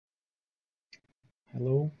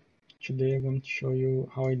Hello, today I'm going to show you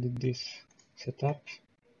how I did this setup.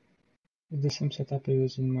 It's the same setup I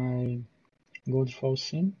use in my Goldfall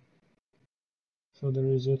scene. So the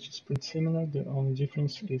result is pretty similar, the only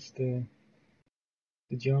difference is the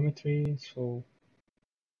geometry, so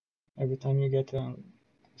every time you get a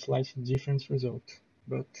slightly different result.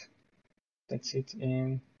 But that's it,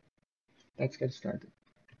 and let's get started.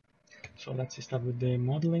 So let's start with the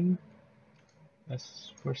modeling.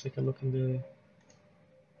 Let's first take a look in the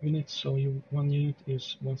units. So one unit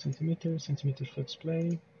is 1 centimeter for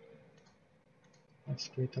display. Let's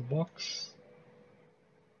create a box.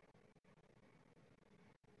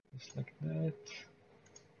 Just like that.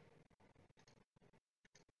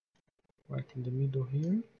 Right in the middle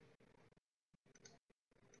here.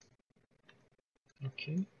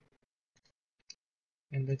 Okay.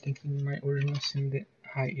 And I think in my original scene the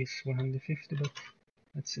height is 150, but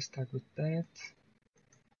let's start with that.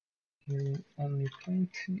 Here only 20,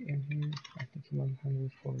 and here I think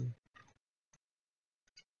 140.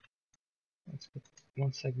 Let's put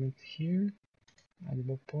one segment here.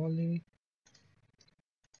 Addable poly.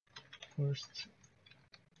 First,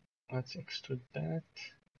 let's extrude that.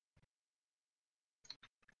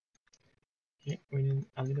 Here we need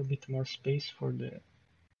a little bit more space for the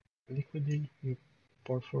liquid you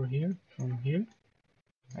pour from here.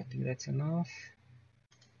 I think that's enough.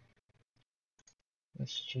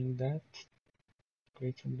 Let's change that.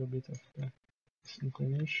 Create a little bit of the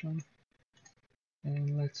inclination,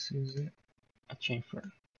 and let's use a chamfer,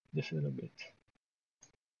 just a little bit.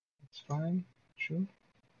 It's fine, sure,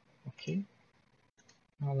 okay.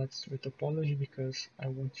 Now let's do topology because I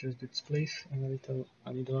want to use the displace and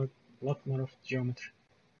I need a lot more of geometry.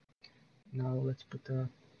 Now let's put a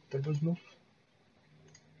turbo smooth.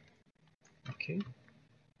 Okay.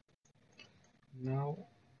 Now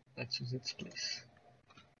let's use the displace.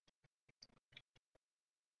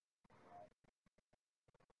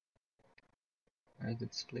 Add the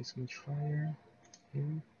displace modifier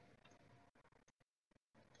here.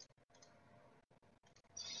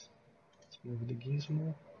 Let's move the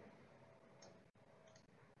gizmo.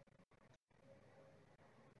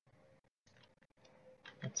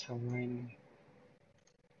 Let's align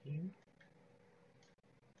here.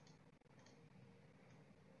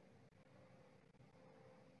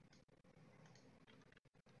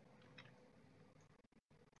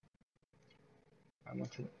 I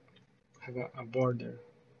want to have a border.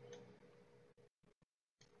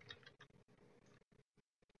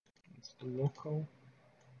 Let's do local.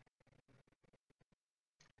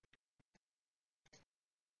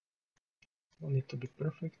 Don't need to be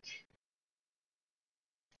perfect.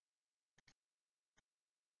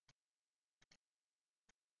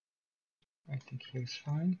 I think here is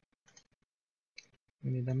fine.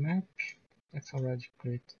 We need a map. Let's already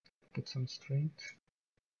put some strength.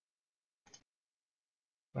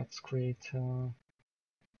 Let's create a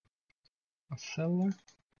cellular.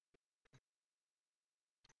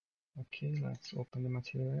 Okay, let's open the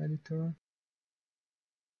material editor.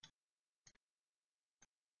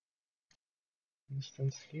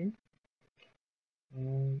 Instance here.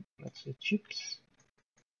 And let's do chips.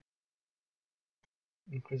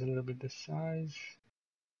 Increase a little bit the size.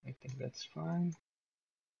 I think that's fine.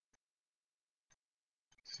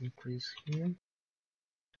 Let's increase here.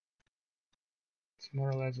 It's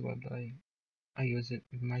more or less what I use it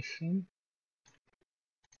in my scene.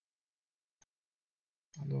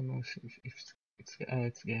 I don't know if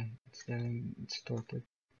it's getting distorted.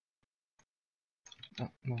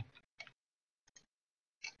 No,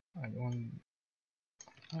 I want.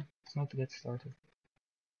 It's not to get started.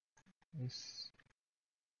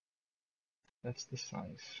 That's the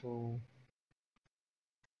size. So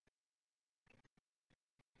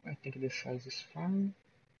I think the size is fine.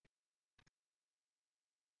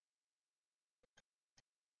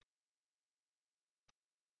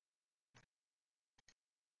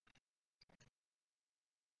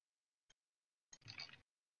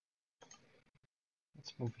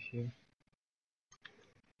 Let's move here.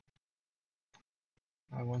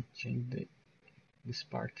 I want to change this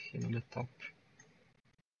part here on the top.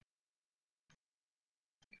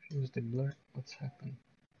 Use the blur. What's happening?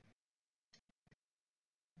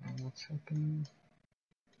 What's happening?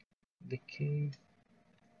 Decay.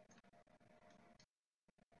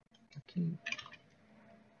 Okay.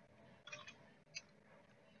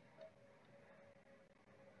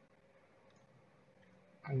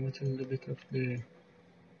 I want a little bit of the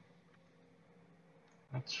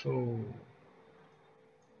not so.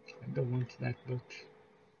 I don't want that, but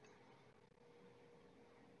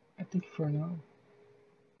I think for now.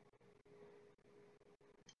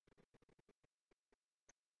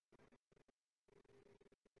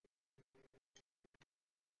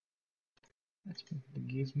 Let's put the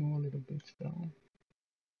gizmo a little bit down.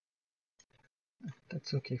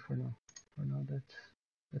 That's okay for now. For now,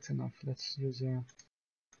 that's enough. Let's use a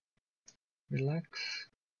relax.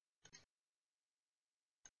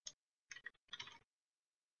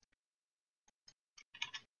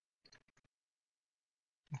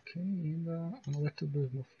 Okay, and a little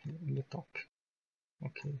bit of in the top.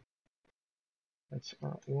 Okay, that's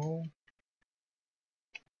our wall.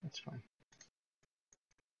 That's fine.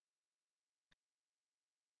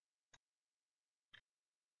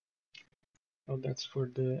 Oh, that's for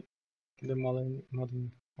the modeling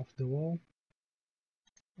of the wall.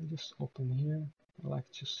 I'll just open here. I like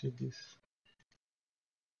to see this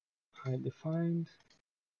high defined.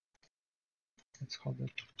 Let's call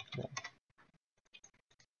that wall.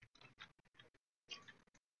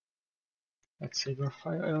 Let's save our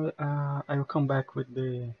file. I will come back with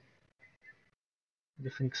the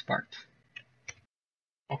Phoenix part.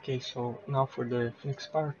 Okay, so now for the Phoenix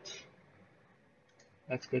part,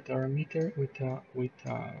 let's get our emitter with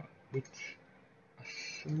a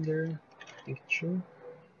cylinder. I think 2.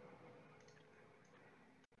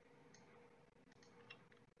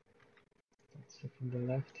 Let's see from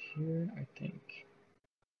the left here. I think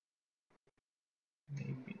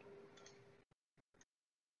maybe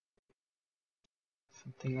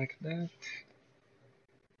something like that.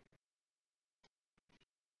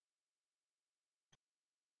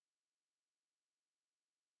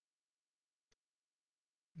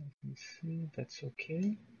 Let me see. That's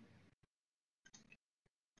okay.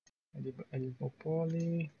 Editable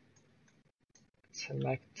poly.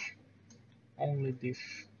 Select only this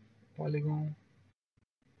polygon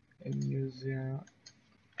and use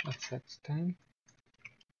let's set 10,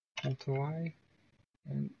 Ctrl I,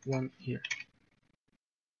 and 1 here.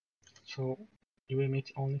 So you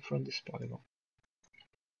emit only from this polygon.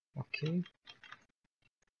 Okay,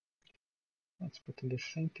 let's put in the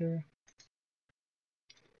center,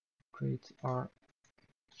 create our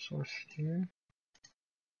source here,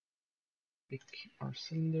 pick our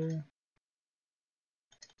cylinder,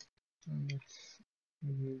 and let's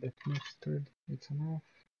remove that mustard, it's enough,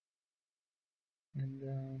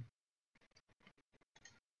 and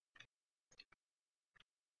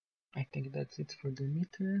I think that's it for the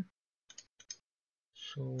emitter.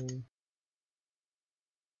 So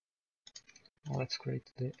now let's create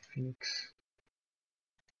the Phoenix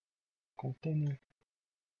container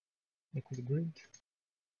liquid grid.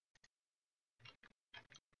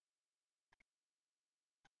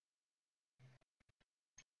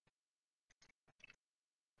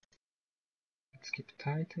 Let's keep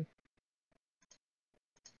title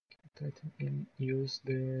and use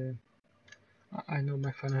the I know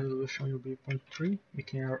my final resolution will be 0.3. We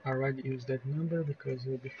can already use that number because it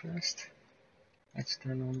will be fast. Let's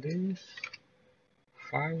turn on this.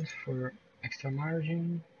 Files for extra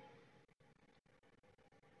margin.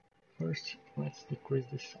 First, let's decrease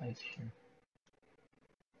the size here.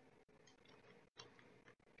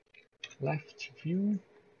 Left view.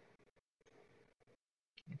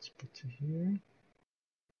 Let's put it here.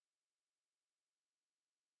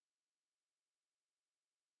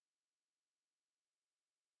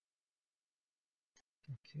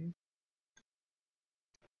 Okay.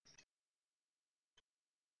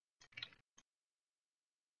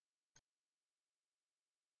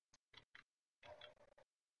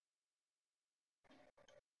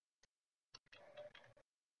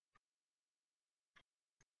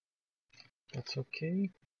 That's okay.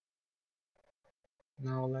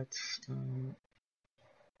 Now let's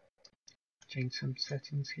change some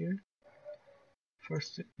settings here.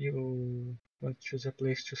 First, you want to choose a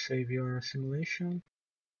place to save your simulation.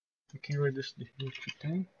 You can reduce the hue to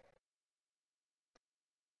 10.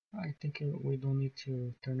 I think we don't need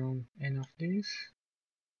to turn on any of these.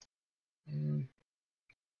 And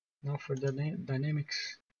now for the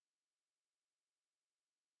dynamics,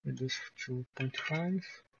 reduce to 0.5.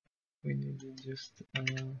 We need just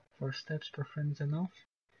 4 steps per frame is enough.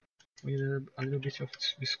 We need a little bit of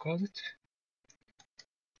viscosity.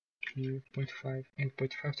 0.5 and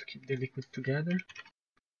 0.5 to keep the liquid together.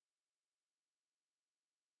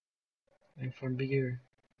 And for bigger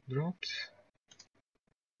drops,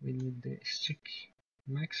 we need the stick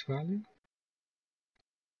max value.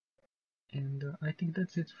 And I think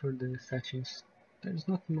that's it for the settings. There's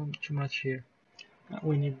not too much here.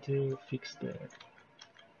 We need to fix the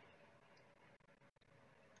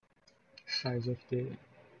size of the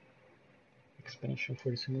expansion for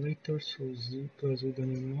the simulator. So Z plus we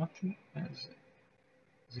don't need nothing, as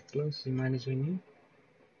Z plus, Z minus we need.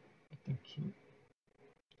 I think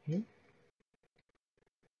here.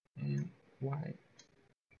 And Y,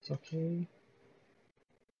 it's okay.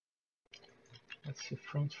 Let's see,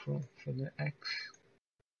 front for the X.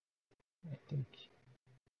 I think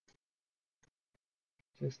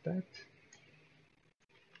just that.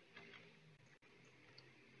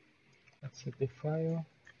 Let's set the file.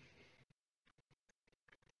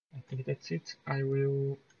 I think that's it. I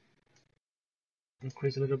will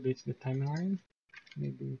increase a little bit the timeline.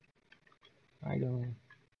 Maybe, I don't know,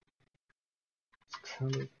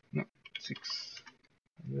 600, no,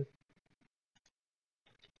 600.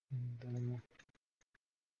 And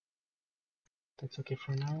that's okay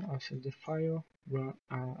for now. I'll save the file. Well,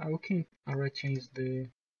 I can already change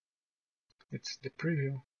it's the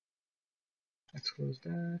preview. Let's close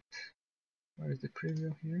that. Where is the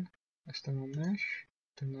preview here? External mesh.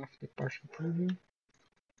 Turn off the partial preview.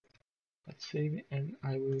 Let's save it, and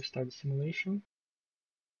I will start the simulation.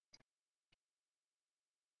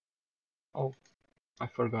 Oh, I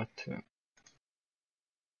forgot.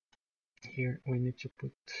 Here we need to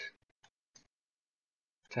put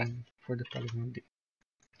 10 for the polygon D.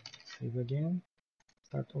 Save again.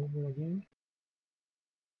 Start over again.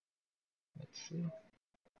 Let's see.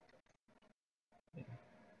 Yeah.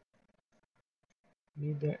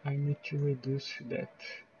 Maybe I need to reduce that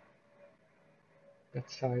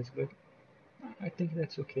size, but I think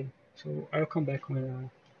that's okay. So I'll come back when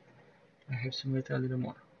I have simulated a little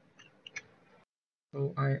more.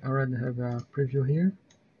 So I already have a preview here.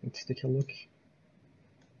 Let's take a look.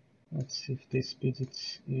 Let's see if the speed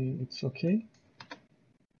it's okay.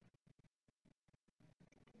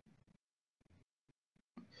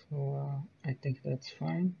 So I think that's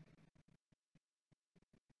fine.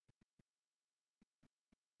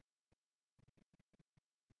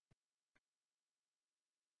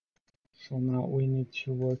 So now we need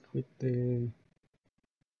to work with in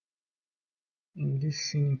this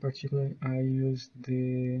scene in particular, I used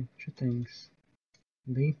the two things.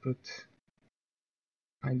 The input,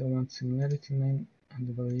 I don't want similarity name, and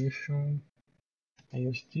the variation, I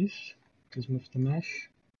use this to smooth the mesh,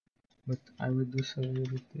 but I reduce a little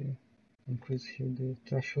bit increase here the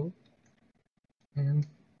threshold, and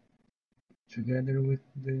together with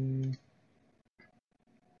the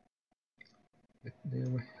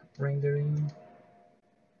rendering,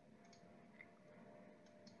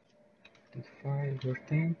 the 5 or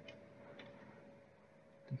 10,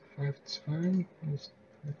 the 5 is fine.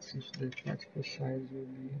 Let's see if the particle size will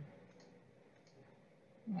be,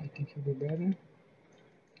 I think it will be better.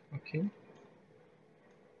 Okay.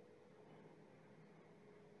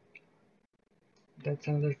 That's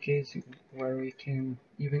another case where we can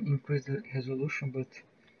even increase the resolution, but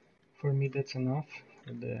for me that's enough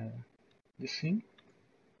for the scene.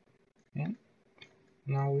 And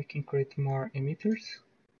now we can create more emitters.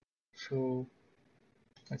 So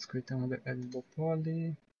let's create another editable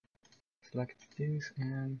poly, select this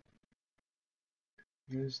and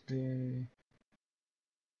use the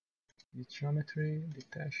geometry,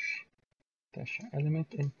 detach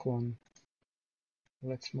element and clone.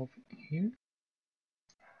 Let's move here.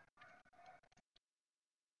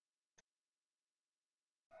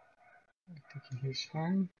 I think here's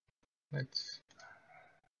fine. Let's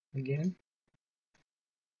again.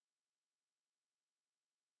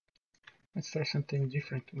 Let's try something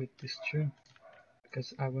different with this two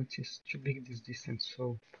because I want this too big this distance.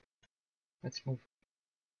 So let's move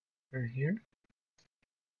over here.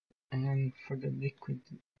 And for the liquid,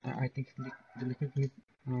 I think the liquid need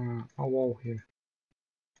a wall here.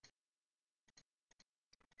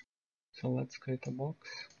 So let's create a box.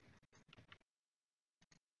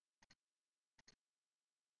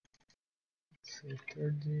 Let's say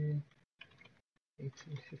 30, 80,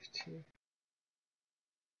 50.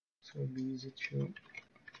 So it'll be easy to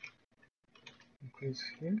increase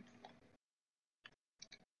here.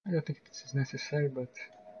 I don't think this is necessary, but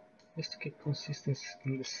just to keep consistency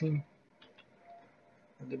in the scene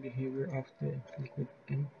of the behavior of the liquid.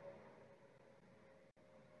 And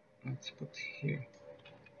let's put here.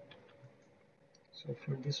 So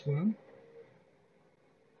for this one,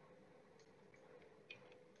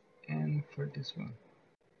 and for this one.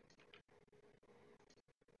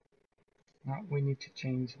 Now we need to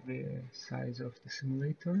change the size of the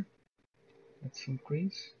simulator. Let's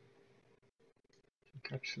increase,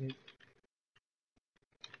 encapsulate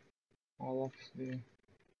all of the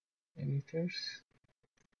emitters.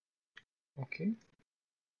 Okay.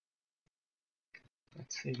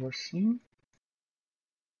 Let's save our scene.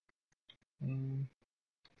 And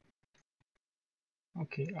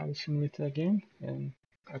okay, I'll simulate it again and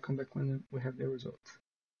I'll come back when we have the result.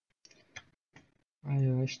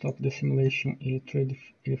 I stopped the simulation at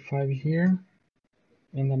 85 here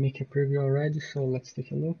and I make a preview already, so let's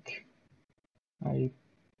take a look. I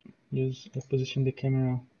position the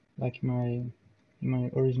camera like my in my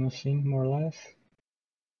original scene, more or less.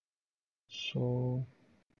 So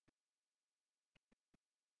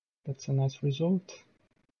that's a nice result.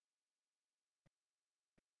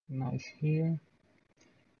 Nice here.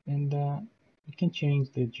 And you can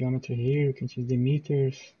change the geometry here, you can change the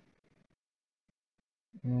meters.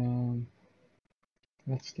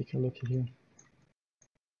 Let's take a look here.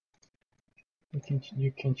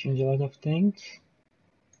 You can change a lot of things.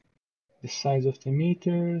 The size of the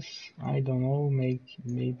meters, I don't know,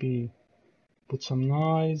 maybe put some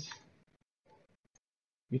noise.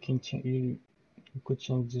 You could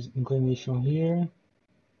change this inclination here.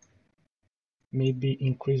 Maybe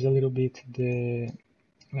increase a little bit the,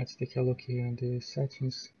 let's take a look here in the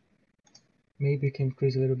settings. Maybe you can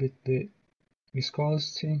increase a little bit the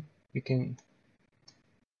viscosity. You can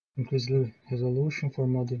increase the resolution for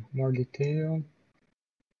more detail.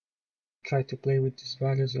 Try to play with these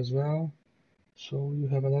values as well. So you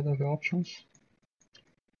have a lot of options.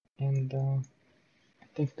 And I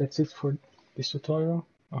think that's it for this tutorial.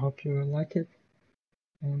 I hope you like it,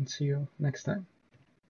 and see you next time.